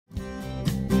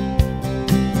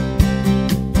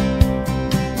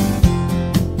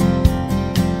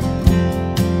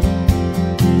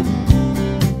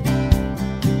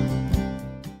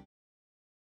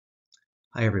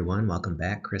Hi everyone, welcome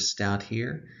back. Chris Stout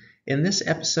here. In this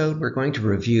episode, we're going to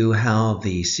review how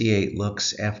the C8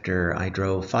 looks after I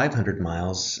drove 500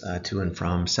 miles to and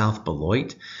from South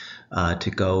Beloit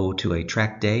to go to a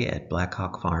track day at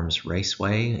Blackhawk Farms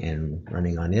Raceway and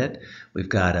running on it. We've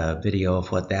got a video of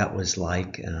what that was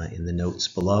like in the notes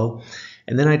below.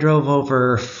 And then I drove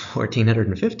over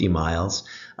 1,450 miles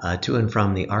to and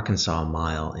from the Arkansas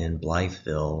Mile in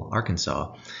Blytheville,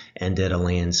 Arkansas, and did a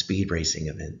land speed racing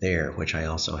event there, which I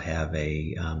also have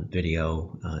a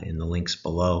video in the links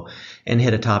below, and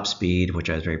hit a top speed, which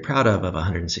I was very proud of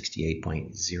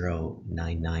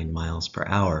 168.099 miles per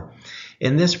hour.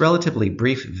 In this relatively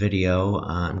brief video,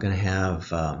 I'm going to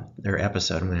have, or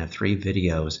episode, I'm going to have 3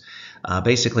 videos,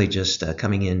 basically just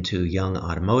coming into Young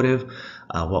Automotive,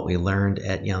 what we learned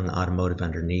at Young Automotive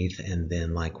underneath, and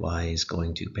then likewise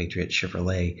going to Patriot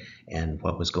Chevrolet and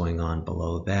what was going on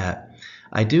below that.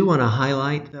 I do want to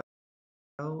highlight,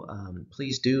 though,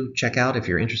 please do check out, if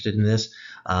you're interested in this,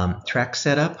 track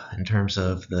setup in terms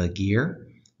of the gear.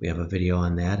 We have a video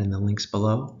on that in the links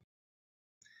below.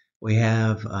 We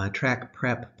have track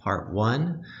prep part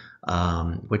 1,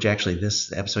 which actually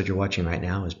this episode you're watching right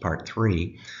now is part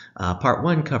 3. Part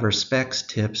 1 covers specs,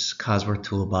 tips, Cosworth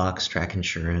toolbox, track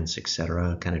insurance,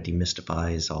 etc. Kind of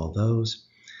demystifies all those.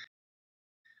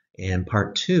 And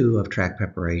part 2 of track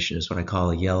preparation is what I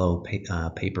call a yellow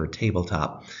paper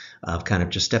tabletop, of kind of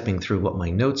just stepping through what my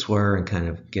notes were and kind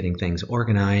of getting things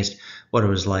organized, what it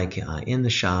was like in the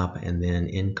shop, and then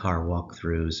in-car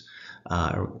walkthroughs,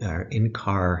 or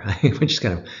in-car, which is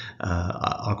kind of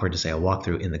awkward to say a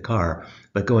walkthrough in the car,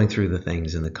 but going through the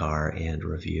things in the car and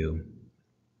review.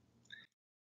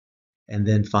 And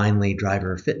then finally,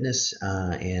 driver fitness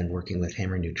and working with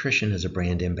Hammer Nutrition as a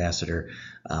brand ambassador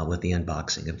with the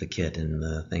unboxing of the kit and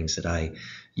the things that I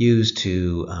use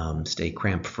to stay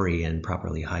cramp-free and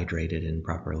properly hydrated and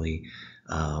properly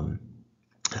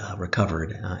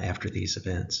recovered after these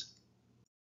events.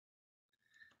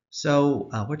 So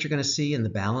what you're going to see in the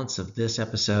balance of this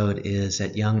episode is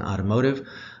at Young Automotive,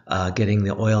 getting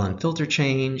the oil and filter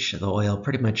change. The oil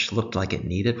pretty much looked like it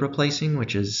needed replacing,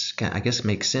 which is, I guess,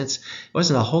 makes sense. It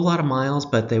wasn't a whole lot of miles,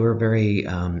 but they were very,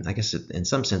 I guess in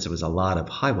some sense it was a lot of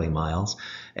highway miles,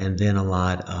 and then a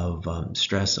lot of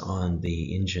stress on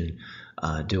the engine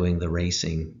doing the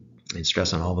racing, and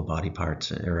stress on all the body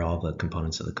parts or all the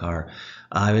components of the car.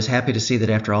 I was happy to see that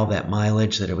after all that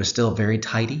mileage that it was still very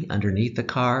tidy underneath the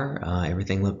car.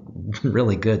 Everything looked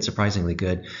really good, surprisingly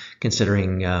good,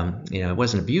 considering it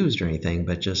wasn't abused or anything,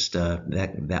 but just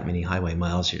that many highway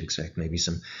miles, you'd expect maybe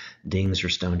some dings or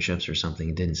stone chips or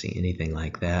something. Didn't see anything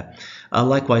like that.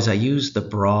 Likewise, I used the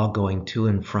bra going to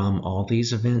and from all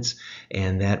these events,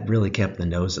 and that really kept the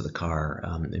nose of the car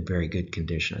in very good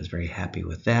condition. I was very happy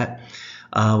with that.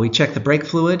 We checked the brake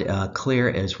fluid, clear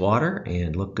as water,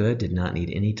 and looked good. Did not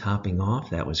need any topping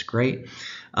off. That was great.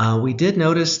 We did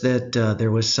notice that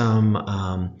there was some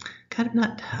kind of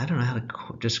I don't know how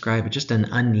to describe it, just an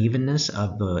unevenness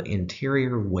of the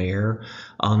interior wear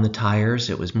on the tires.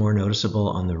 It was more noticeable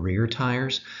on the rear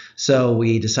tires. So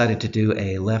we decided to do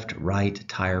a left-right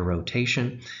tire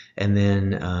rotation and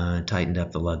then tightened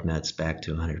up the lug nuts back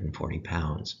to 140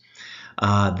 pounds.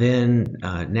 Then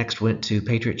next went to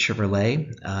Patriot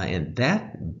Chevrolet. In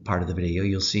that part of the video,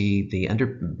 you'll see the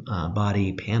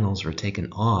underbody panels were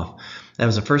taken off. That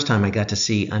was the first time I got to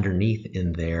see underneath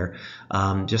in there.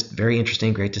 Just very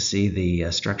interesting, great to see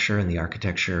the structure and the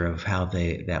architecture of how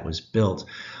that was built.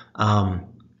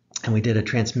 And we did a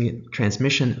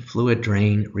transmission fluid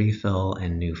drain, refill,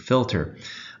 and new filter.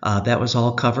 That was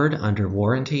all covered under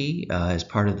warranty as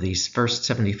part of the first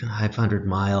 7,500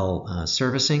 mile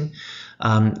servicing.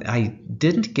 I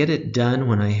didn't get it done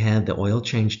when I had the oil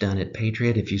change done at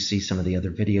Patriot. If you see some of the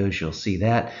other videos, you'll see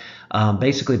that.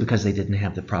 Basically because they didn't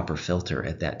have the proper filter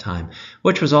at that time,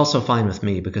 which was also fine with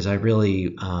me because I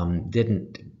really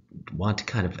didn't want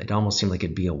to it almost seemed like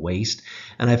it'd be a waste,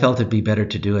 and I felt it'd be better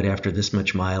to do it after this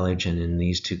much mileage and in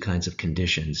these 2 kinds of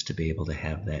conditions to be able to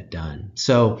have that done.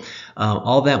 So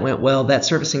all that went well. That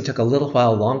servicing took a little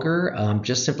while longer,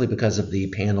 just simply because of the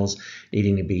panels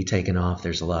needing to be taken off.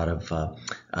 There's a lot of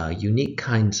unique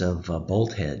kinds of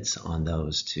bolt heads on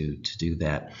those to do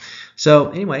that.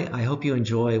 So anyway, I hope you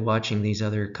enjoy watching these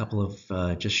other couple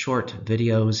of just short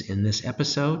videos in this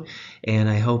episode, and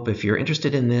I hope if you're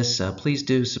interested in this, please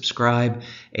do subscribe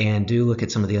and do look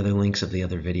at some of the other links of the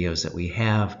other videos that we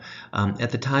have. At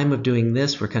the time of doing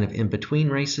this, we're kind of in between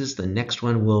races. The next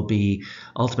one will be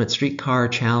Ultimate Streetcar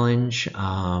Challenge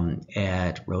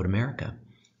at Road America.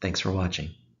 Thanks for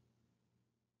watching.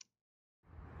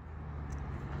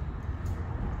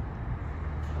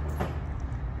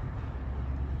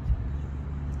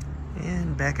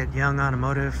 And back at Young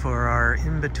Automotive for our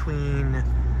in-between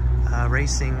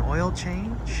racing oil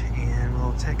change, and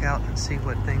we'll check out and see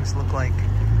what things look like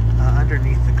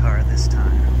underneath the car this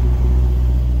time.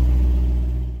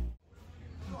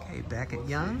 Okay, back at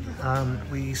Young,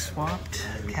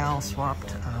 Cal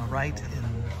swapped right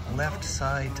and left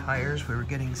side tires. We were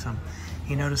getting some,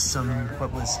 he noticed some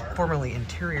what was formerly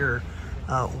interior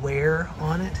wear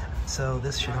on it. So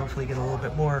this should hopefully get a little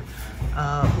bit more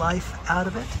life out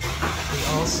of it. We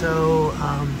also,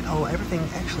 everything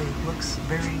actually looks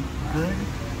very good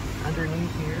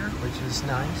underneath here, which is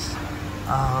nice.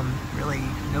 Really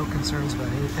no concerns about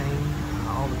anything.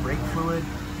 All the brake fluid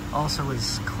also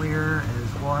is clear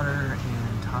as water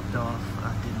and topped off.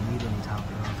 Didn't need any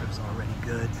topping off, it was already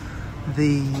good.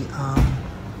 The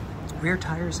rear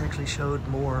tires actually showed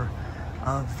more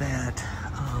of that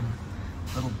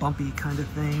little bumpy kind of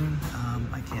thing.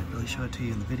 I can't really show it to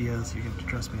you in the video, so you have to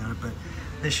trust me on it, but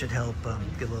this should help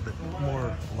get a little bit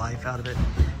more life out of it.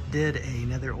 Did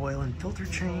another oil and filter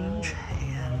change,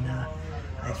 and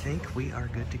I think we are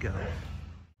good to go.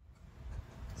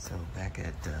 So back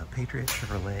at Patriot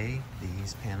Chevrolet,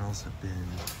 these panels have been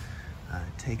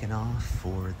taken off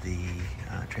for the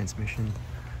transmission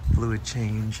fluid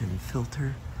change and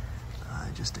filter.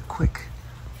 Just a quick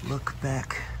look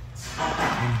back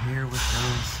in here with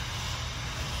those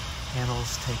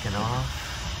panels taken off.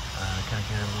 Kind of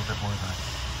get a little bit more of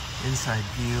an inside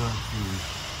view of the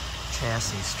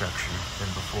chassis structure than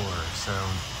before. So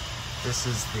this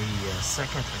is the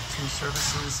second of two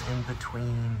services in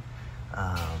between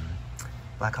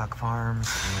Blackhawk Farms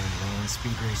and Land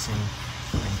Speed Racing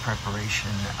in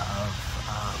preparation of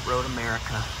Road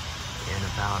America in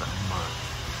about a month.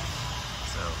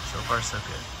 So far so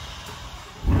good.